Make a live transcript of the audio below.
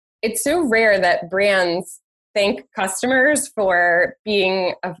it's so rare that brands thank customers for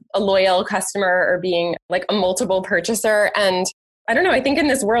being a loyal customer or being like a multiple purchaser. And I don't know, I think in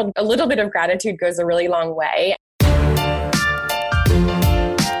this world, a little bit of gratitude goes a really long way.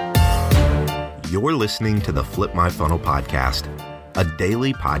 You're listening to the Flip My Funnel podcast, a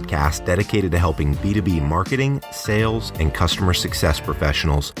daily podcast dedicated to helping B2B marketing, sales, and customer success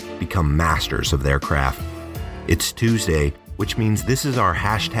professionals become masters of their craft. It's Tuesday, which means this is our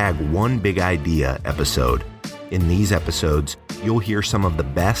hashtag One Big Idea episode. In these episodes, you'll hear some of the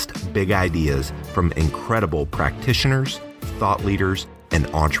best big ideas from incredible practitioners, thought leaders, and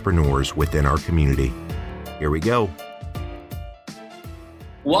entrepreneurs within our community. Here we go.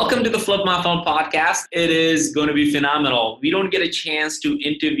 Welcome to the Flip My Funnel podcast. It is going to be phenomenal. We don't get a chance to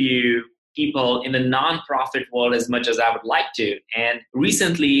interview people in the nonprofit world as much as I would like to. And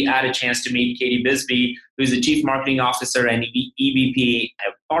recently, I had a chance to meet Katie Bisbee, who's the Chief Marketing Officer and EVP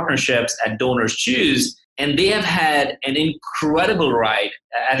of Partnerships at Donors Choose. And they have had an incredible ride.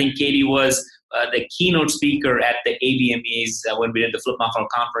 I think Katie was the keynote speaker at the ABMEs when we did the Flip My Funnel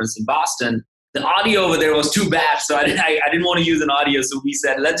conference in Boston. The audio over there was too bad, so I didn't want to use an audio. So we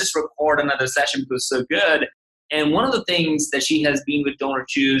said, let's just record another session because it's so good. And one of the things that she has been with Donor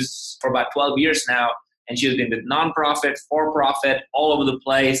Choose for about 12 years now, and she has been with nonprofit, for-profit, all over the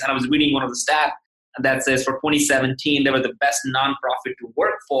place. And I was reading one of the stats that says for 2017, they were the best nonprofit to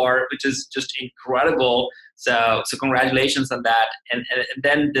work for, which is just incredible. So congratulations on that. And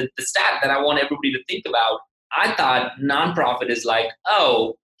then the stat that I want everybody to think about, I thought nonprofit is like,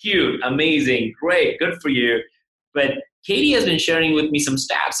 oh, cute, amazing, great, good for you. But Katie has been sharing with me some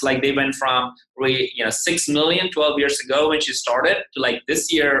stats, like they went from 6 million 12 years ago when she started to like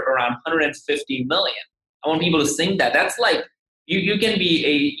this year around 150 million. I want people to think that. That's like, you can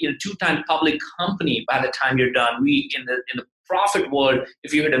be a two-time public company by the time you're done. We in the profit world,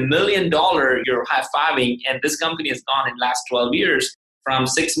 if you hit $1 million, you're high-fiving, and this company has gone in the last 12 years from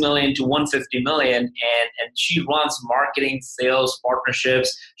 6 million to 150 million, and she runs marketing, sales,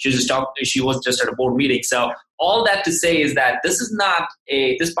 partnerships. She was just at a board meeting. So all that to say is that this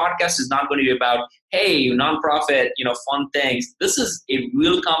podcast is not going to be about, hey, nonprofit, fun things. This is a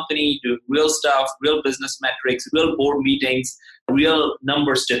real company, do real stuff, real business metrics, real board meetings, real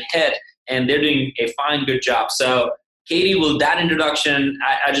numbers to hit, and they're doing a fine, good job. So Katie, with that introduction,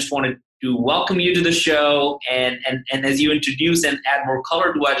 I just wanted to welcome you to the show, and as you introduce and add more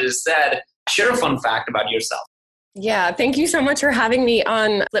color to what I just said, share a fun fact about yourself. Yeah, thank you so much for having me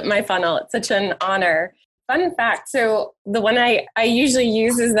on Flip My Funnel. It's such an honor. Fun fact, so the one I usually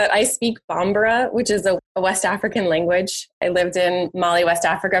use is that I speak Bambara, which is a West African language. I lived in Mali, West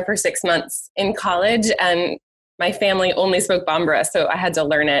Africa for 6 months in college, and my family only spoke Bambara, so I had to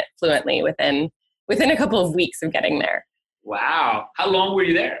learn it fluently within a couple of weeks of getting there. Wow. How long were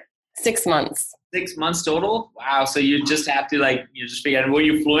you there? 6 months. 6 months total? Wow. So you just have to just figure out, were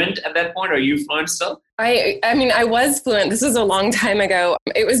you fluent at that point? Or are you fluent still? I mean, I was fluent. This was a long time ago.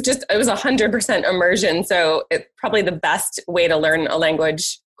 It was 100% immersion. So it's probably the best way to learn a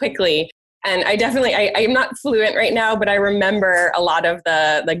language quickly. And I'm not fluent right now, but I remember a lot of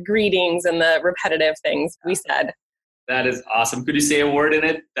the greetings and the repetitive things we said. That is awesome. Could you say a word in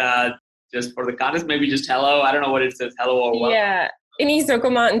it? Just for the context, maybe just hello. I don't know what it says, hello or what. Yeah. Ini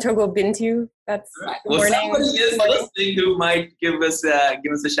Sokoma and Togo Bintu. That's right. Well, somebody is listening who might give us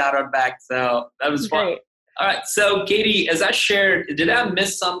a shout out back. So that was fun. Great. All right. So Katie, as I shared, did I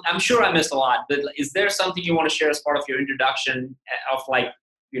miss some? I'm sure I missed a lot, but is there something you want to share as part of your introduction of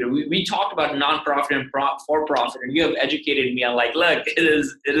we talked about nonprofit and for-profit, and you have educated me on look, it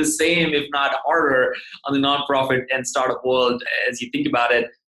is same, if not harder on the nonprofit and startup world as you think about it.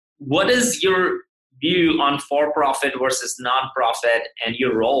 What is your view on for-profit versus nonprofit and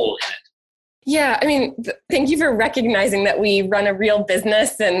your role in it? Yeah, I mean, thank you for recognizing that we run a real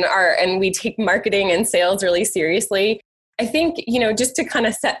business and we take marketing and sales really seriously. I think, just to kind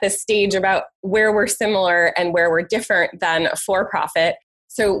of set the stage about where we're similar and where we're different than a for-profit.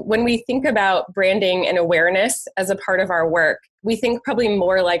 So when we think about branding and awareness as a part of our work, we think probably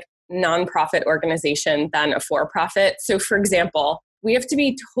more like nonprofit organization than a for-profit. So for example, we have to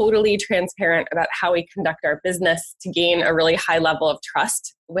be totally transparent about how we conduct our business to gain a really high level of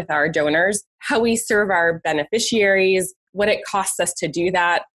trust with our donors, how we serve our beneficiaries, what it costs us to do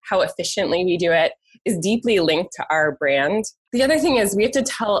that, how efficiently we do it is deeply linked to our brand. The other thing is we have to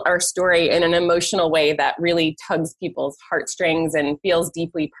tell our story in an emotional way that really tugs people's heartstrings and feels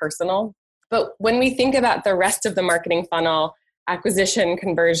deeply personal. But when we think about the rest of the marketing funnel, acquisition,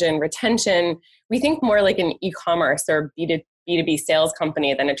 conversion, retention, we think more like an e-commerce or B2B sales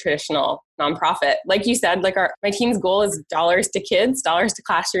company than a traditional nonprofit. Like you said, my team's goal is dollars to kids, dollars to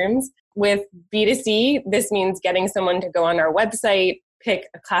classrooms. With B2C, this means getting someone to go on our website, pick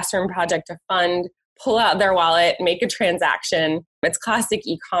a classroom project to fund, pull out their wallet, make a transaction. It's classic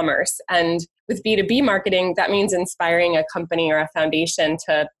e-commerce. And with B2B marketing, that means inspiring a company or a foundation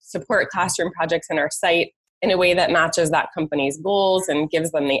to support classroom projects on our site in a way that matches that company's goals and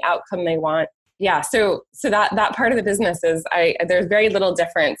gives them the outcome they want. Yeah, so that part of the business is there's very little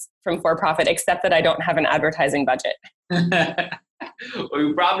difference from for-profit, except that I don't have an advertising budget. Well,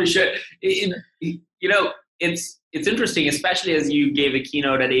 you probably should. It's interesting, especially as you gave a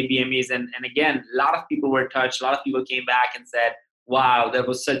keynote at ABMEs, and again, a lot of people were touched. A lot of people came back and said, "Wow, that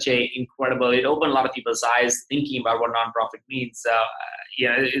was such a incredible." It opened a lot of people's eyes thinking about what nonprofit means.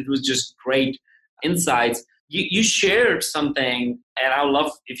 It was just great insights. You shared something, and I would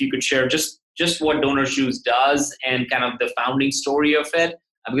love if you could share just what DonorShoes does and kind of the founding story of it,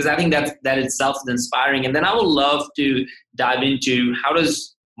 because I think that itself is inspiring. And then I would love to dive into how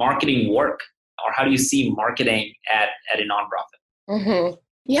does marketing work, or how do you see marketing at a nonprofit? Mm-hmm.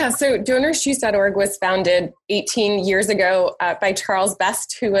 Yeah, so DonorShoes.org was founded 18 years ago by Charles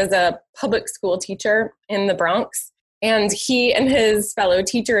Best, who was a public school teacher in the Bronx. And he and his fellow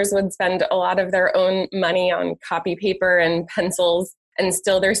teachers would spend a lot of their own money on copy paper and pencils, and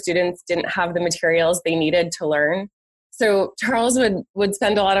still their students didn't have the materials they needed to learn. So Charles would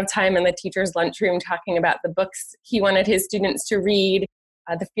spend a lot of time in the teacher's lunchroom talking about the books he wanted his students to read,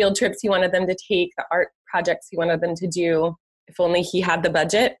 the field trips he wanted them to take, the art projects he wanted them to do, if only he had the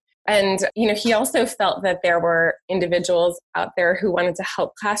budget. And, he also felt that there were individuals out there who wanted to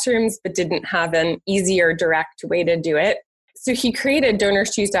help classrooms but didn't have an easy or direct way to do it. So he created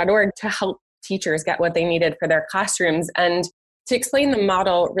DonorShoes.org to help teachers get what they needed for their classrooms. And to explain the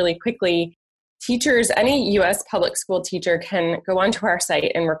model really quickly, teachers, any U.S. public school teacher can go onto our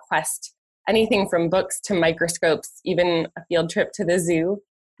site and request anything from books to microscopes, even a field trip to the zoo.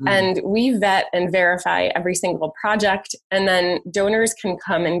 And we vet and verify every single project. And then donors can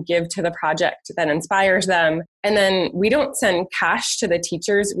come and give to the project that inspires them. And then we don't send cash to the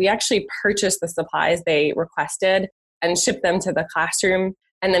teachers. We actually purchase the supplies they requested and ship them to the classroom.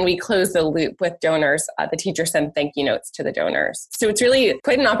 And then we close the loop with donors. The teachers send thank you notes to the donors. So it's really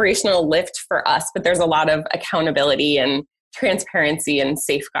quite an operational lift for us, but there's a lot of accountability and transparency and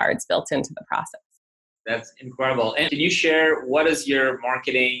safeguards built into the process. That's incredible. And can you share what is your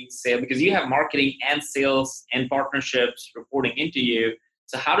marketing sale? Because you have marketing and sales and partnerships reporting into you.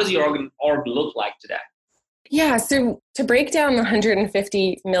 So how does your org look like today? Yeah, so to break down the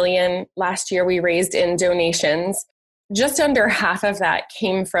 $150 million last year we raised in donations, just under half of that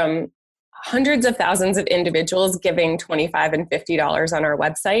came from hundreds of thousands of individuals giving $25 and $50 on our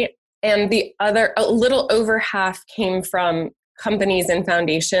website. And the other, a little over half came from companies and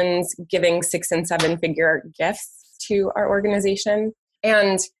foundations giving 6- and 7-figure gifts to our organization.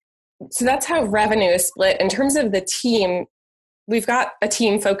 And so that's how revenue is split. In terms of the team, we've got a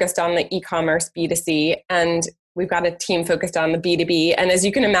team focused on the e-commerce B2C, and we've got a team focused on the B2B. And as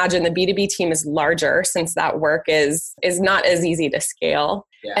you can imagine, the B2B team is larger since that work is not as easy to scale.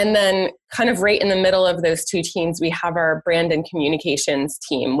 Yeah. And then kind of right in the middle of those two teams, we have our brand and communications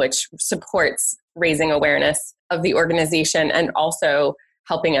team, which supports raising awareness of the organization and also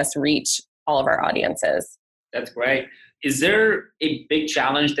helping us reach all of our audiences. That's great. Is there a big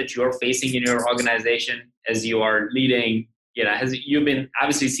challenge that you're facing in your organization as you are leading? You've been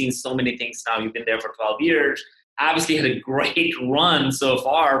obviously seen so many things now. You've been there for 12 years. Obviously had a great run so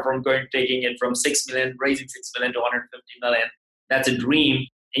far from taking it from 6 million, raising 6 million to 150 million. That's a dream.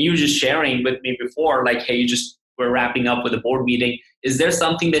 And you were just sharing with me before, hey, we're wrapping up with a board meeting. Is there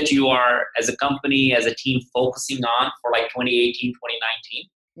something that you are, as a company, as a team, focusing on for 2018,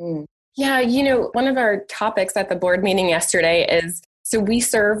 2019? Yeah, one of our topics at the board meeting yesterday is, so we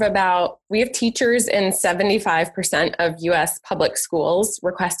have teachers in 75% of U.S. public schools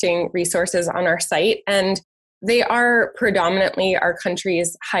requesting resources on our site. And they are predominantly our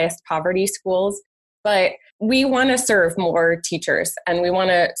country's highest poverty schools. But we want to serve more teachers, and we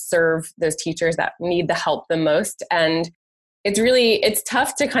want to serve those teachers that need the help the most. And it's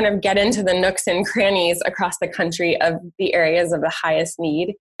tough to kind of get into the nooks and crannies across the country of the areas of the highest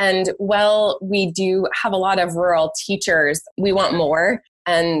need. And while we do have a lot of rural teachers, we want more.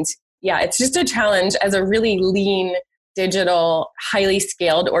 And yeah, it's just a challenge as a really lean, digital, highly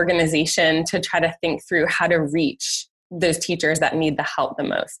scaled organization to try to think through how to reach those teachers that need the help the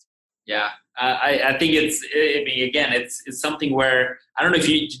most. Yeah, I think it's something where, I don't know if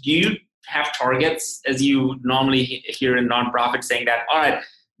do you have targets as you normally hear in nonprofits saying that, all right,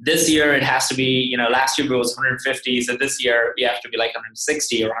 this year it has to be, last year it was 150. So this year we have to be like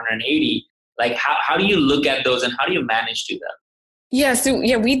 160 or 180. Like how do you look at those and how do you manage to them? Yeah. So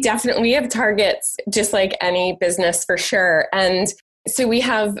we have targets just like any business for sure. And so we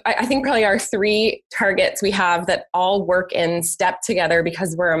have, I think probably our 3 targets we have that all work in step together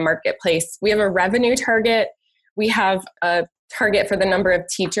because we're a marketplace. We have a revenue target. We have a target for the number of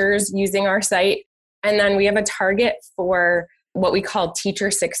teachers using our site. And then we have a target for what we call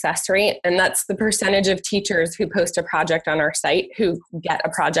teacher success rate. And that's the percentage of teachers who post a project on our site who get a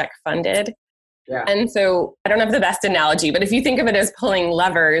project funded. Yeah. And so I don't have the best analogy, but if you think of it as pulling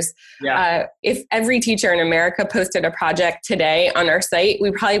levers, if every teacher in America posted a project today on our site,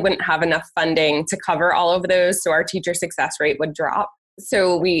 we probably wouldn't have enough funding to cover all of those. So our teacher success rate would drop.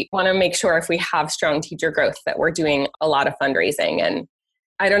 So we want to make sure if we have strong teacher growth that we're doing a lot of fundraising. And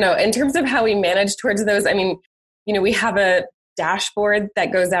I don't know, in terms of how we manage towards those, I mean, we have a dashboard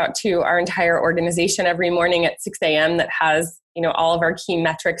that goes out to our entire organization every morning at 6 a.m. that has, all of our key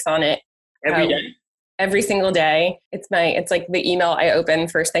metrics on it. Every day? Every single day. It's like the email I open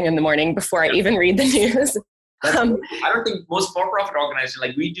first thing in the morning before I even read the news. I don't think most for-profit organizations,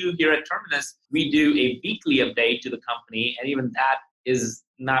 like we do here at Terminus, we do a weekly update to the company. And even that is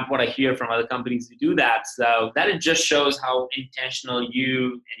not what I hear from other companies who do that. So that it just shows how intentional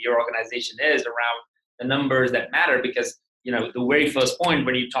you and your organization is around the numbers that matter. Because, the very first point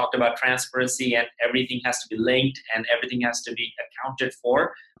when you talked about transparency and everything has to be linked and everything has to be accounted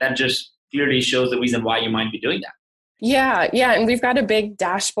for, that just clearly shows the reason why you might be doing that. Yeah. And we've got a big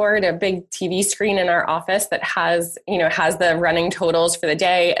dashboard, a big TV screen in our office that has the running totals for the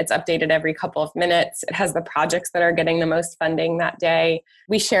day. It's updated every couple of minutes. It has the projects that are getting the most funding that day.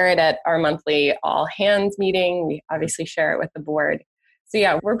 We share it at our monthly all hands meeting. We obviously share it with the board. So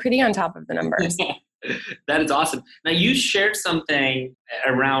yeah, we're pretty on top of the numbers. That is awesome. Now you shared something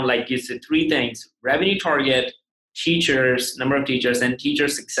around, like you said, 3 things: revenue target, teachers, number of teachers, and teacher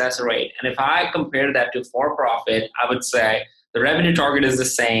success rate. And if I compare that to for-profit, I would say the revenue target is the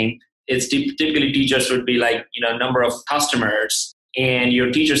same. It's typically teachers would be like, number of customers, and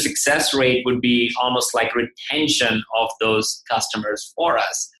your teacher success rate would be almost like retention of those customers for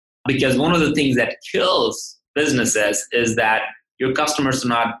us. Because one of the things that kills businesses is that your customers are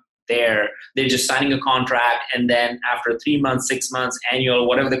not there. They're just signing a contract, and then after 3 months, 6 months, annual,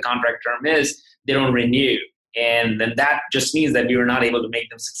 whatever the contract term is, they don't renew. And then that just means that you're not able to make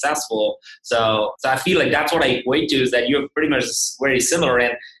them successful. So I feel like that's what I equate to, is that you're pretty much very similar.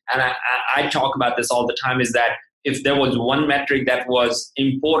 And I talk about this all the time, is that if there was one metric that was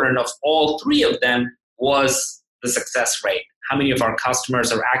important of all 3 of them, was the success rate. How many of our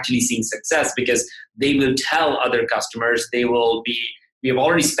customers are actually seeing success? Because they will tell other customers, we have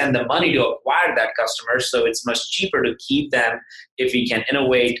already spent the money to acquire that customer, so it's much cheaper to keep them if we can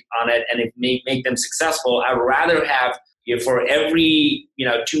innovate on it and make them successful. I would rather have, for every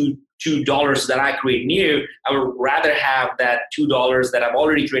 $2 that I create new, I would rather have that $2 that I've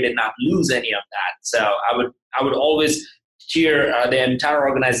already created not lose any of that. So I would always steer the entire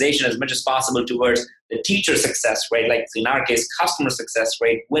organization as much as possible towards the teacher success rate, like in our case, customer success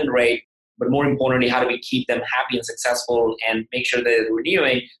rate, win rate. But more importantly, how do we keep them happy and successful and make sure they're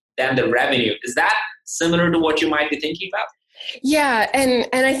renewing, than the revenue? Is that similar to what you might be thinking about? Yeah. And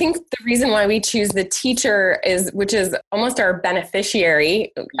I think the reason why we choose the teacher which is almost our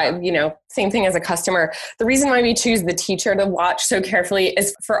beneficiary, same thing as a customer. The reason why we choose the teacher to watch so carefully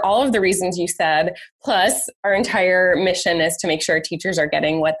is for all of the reasons you said, plus our entire mission is to make sure teachers are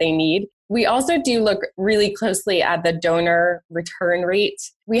getting what they need. We also do look really closely at the donor return rate.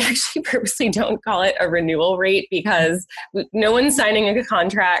 We actually purposely don't call it a renewal rate because no one's signing a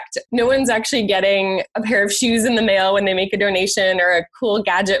contract. No one's actually getting a pair of shoes in the mail when they make a donation or a cool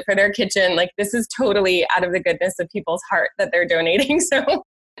gadget for their kitchen. Like, this is totally out of the goodness of people's heart that they're donating. So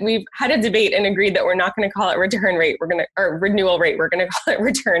we've had a debate and agreed that we're not going to call it return rate. Or renewal rate. We're going to call it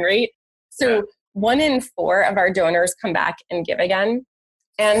return rate. So 1 in 4 of our donors come back and give again.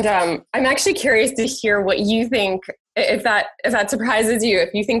 And I'm actually curious to hear what you think, if that surprises you, if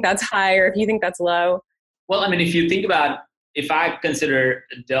you think that's high or if you think that's low. Well, I mean, if you think about, if I consider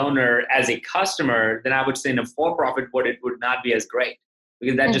a donor as a customer, then I would say in a for-profit world, it would not be as great,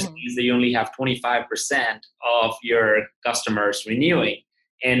 because that just means that you only have 25% of your customers renewing.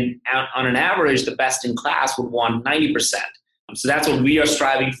 And on an average, the best in class would want 90%. So that's what we are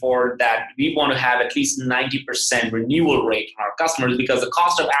striving for, that we want to have at least 90% renewal rate on our customers, because the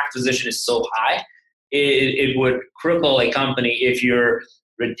cost of acquisition is so high. It would cripple a company if your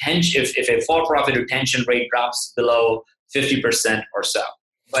retention, if a for-profit retention rate drops below 50% or so.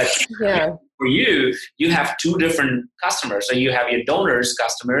 But for you, you have two different customers. So you have your donors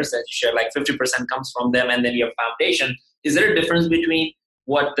customers that you share, like 50% comes from them, and then your foundation. Is there a difference between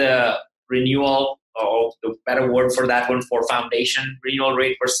what the renewal, or the better word for that one, for foundation renewal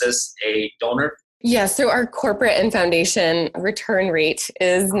rate versus a donor? Yeah, so our corporate and foundation return rate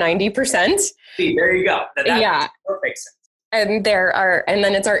is 90%. See, there you go. That yeah. makes perfect sense. And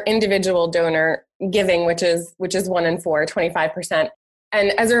then it's our individual donor giving, which is 1 in 4, 25%.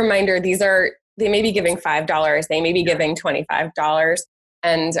 And as a reminder, they may be giving $5, they may be giving $25.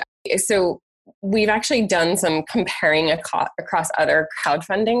 And so we've actually done some comparing across other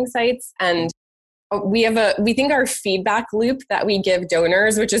crowdfunding sites. And we think our feedback loop that we give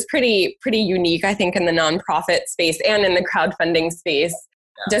donors, which is pretty unique, I think, in the nonprofit space and in the crowdfunding space,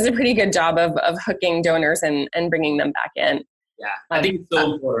 does a pretty good job of hooking donors and bringing them back in. Yeah, I think it's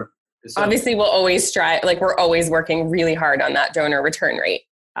so important. Obviously, we'll always strive, we're always working really hard on that donor return rate.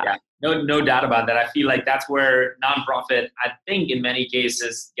 Yeah, no doubt about that. I feel like that's where nonprofit, I think in many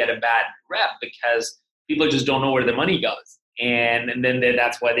cases, get a bad rep, because people just don't know where the money goes. And then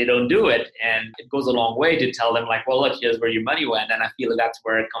that's why they don't do it. And it goes a long way to tell them, like, well, look, here's where your money went. And I feel like that's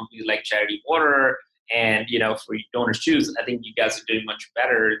where companies like Charity Water and, for Donors Choose, I think you guys are doing much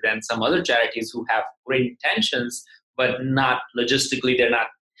better than some other charities who have great intentions, but not logistically, they're not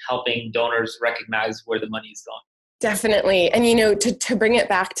helping donors recognize where the money is going. Definitely. And, to bring it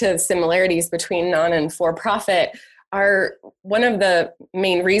back to similarities between non and for-profit, one of the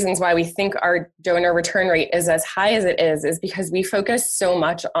main reasons why we think our donor return rate is as high as it is because we focus so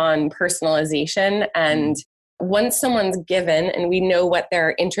much on personalization. And once someone's given and we know what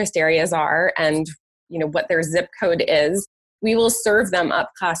their interest areas are and, what their zip code is, we will serve them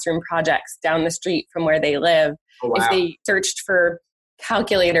up classroom projects down the street from where they live. Oh, wow. If they searched for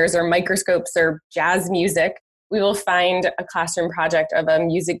calculators or microscopes or jazz music, we will find a classroom project of a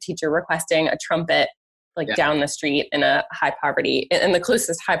music teacher requesting a trumpet down the street in in the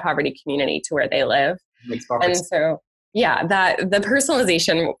closest high poverty community to where they live. And so, that the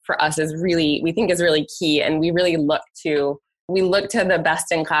personalization for us we think is really key. And we really look to the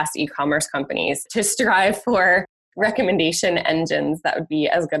best in class e-commerce companies to strive for recommendation engines that would be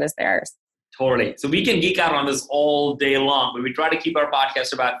as good as theirs. Totally. So we can geek out on this all day long, but we try to keep our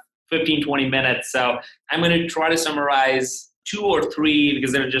podcast about 15, 20 minutes. So I'm going to try to summarize 2 or 3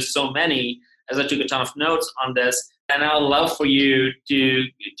 because there are just so many, as I took a ton of notes on this. And I'd love for you to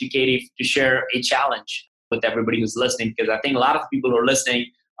Katie, to share a challenge with everybody who's listening, because I think a lot of people who are listening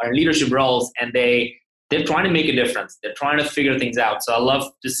are in leadership roles and they're trying to make a difference. They're trying to figure things out. So I love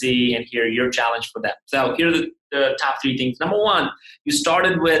to see and hear your challenge for them. So here are the top 3 things. Number 1, you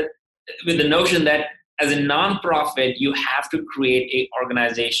started with the notion that as a nonprofit, you have to create an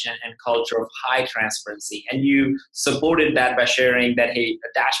organization and culture of high transparency. And you supported that by sharing that, hey,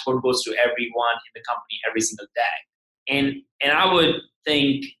 a dashboard goes to everyone in the company every single day. And I would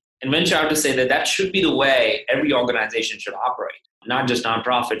think and venture out to say that should be the way every organization should operate, not just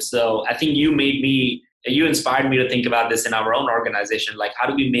nonprofits. So I think you inspired me to think about this in our own organization. Like, how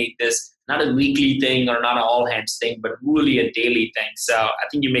do we make this not a weekly thing or not an all hands thing, but really a daily thing? So I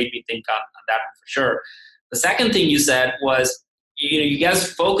think you made me think on that for sure. The second thing you said was, you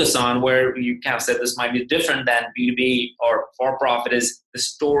guys focus on, where you kind of said this might be different than B2B or for-profit, is the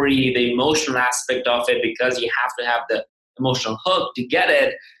story, the emotional aspect of it, because you have to have the emotional hook to get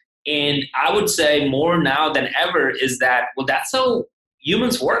it. And I would say more now than ever is that, well, that's how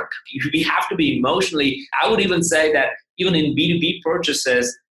humans work. We have to be emotionally. I would even say that even in B2B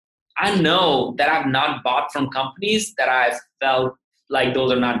purchases, I know that I've not bought from companies that I've felt like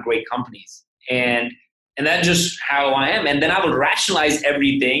those are not great companies. And that's just how I am. And then I will rationalize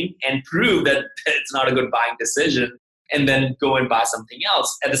everything and prove that it's not a good buying decision, and then go and buy something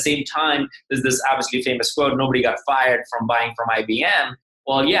else. At the same time, there's this obviously famous quote, nobody got fired from buying from IBM.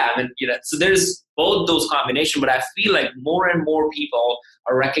 Well, yeah, so there's both those combinations, but I feel like more and more people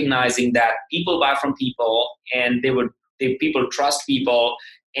are recognizing that people buy from people, and people trust people.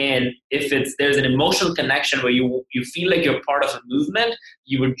 And if there's an emotional connection where you feel like you're part of a movement,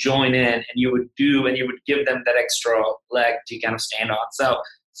 you would join in and you would give them that extra leg to kind of stand on. So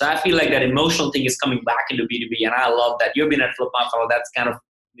I feel like that emotional thing is coming back into B2B, and I love that. You've been at Flip My Funnel. That's kind of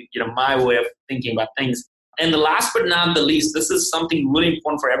my way of thinking about things. And the last but not the least, this is something really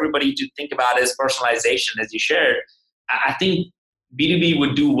important for everybody to think about, is personalization, as you shared. I think B2B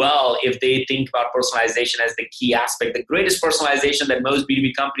would do well if they think about personalization as the key aspect. The greatest personalization that most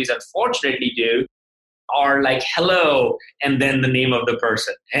B2B companies unfortunately do are like, hello, and then the name of the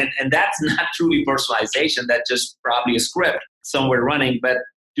person. And that's not truly personalization. That's just probably a script somewhere running. But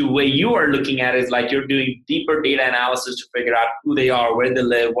the way you are looking at it is like you're doing deeper data analysis to figure out who they are, where they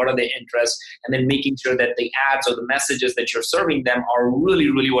live, what are their interests, and then making sure that the ads or the messages that you're serving them are really,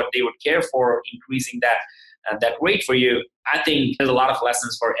 really what they would care for, increasing that rate for you. I think there's a lot of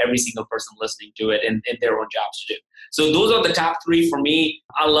lessons for every single person listening to it in their own jobs to do. So those are the top 3 for me.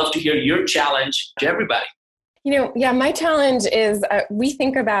 I'd love to hear your challenge to everybody. My challenge is we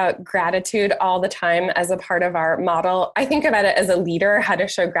think about gratitude all the time as a part of our model. I think about it as a leader, how to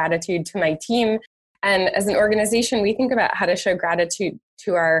show gratitude to my team. And as an organization, we think about how to show gratitude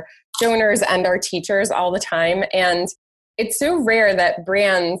to our donors and our teachers all the time. And it's so rare that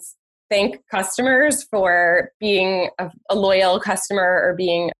brands thank customers for being a loyal customer or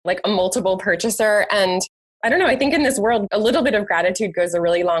being like a multiple purchaser. And I don't know, I think in this world, a little bit of gratitude goes a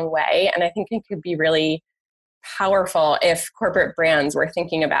really long way. And I think it could be really powerful if corporate brands were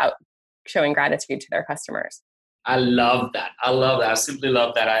thinking about showing gratitude to their customers. I love that. I simply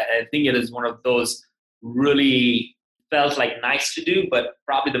love that. I think it is one of those really felt like nice to do, but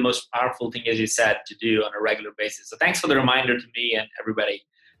probably the most powerful thing, as you said, to do on a regular basis. So thanks for the reminder to me and everybody.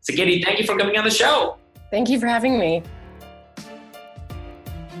 So Katie, thank you for coming on the show. Thank you for having me.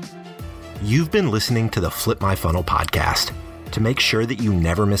 You've been listening to the Flip My Funnel podcast. To make sure that you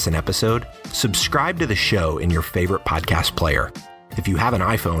never miss an episode, subscribe to the show in your favorite podcast player. If you have an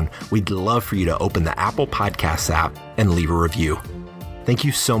iPhone, we'd love for you to open the Apple Podcasts app and leave a review. Thank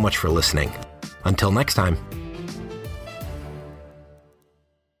you so much for listening. Until next time.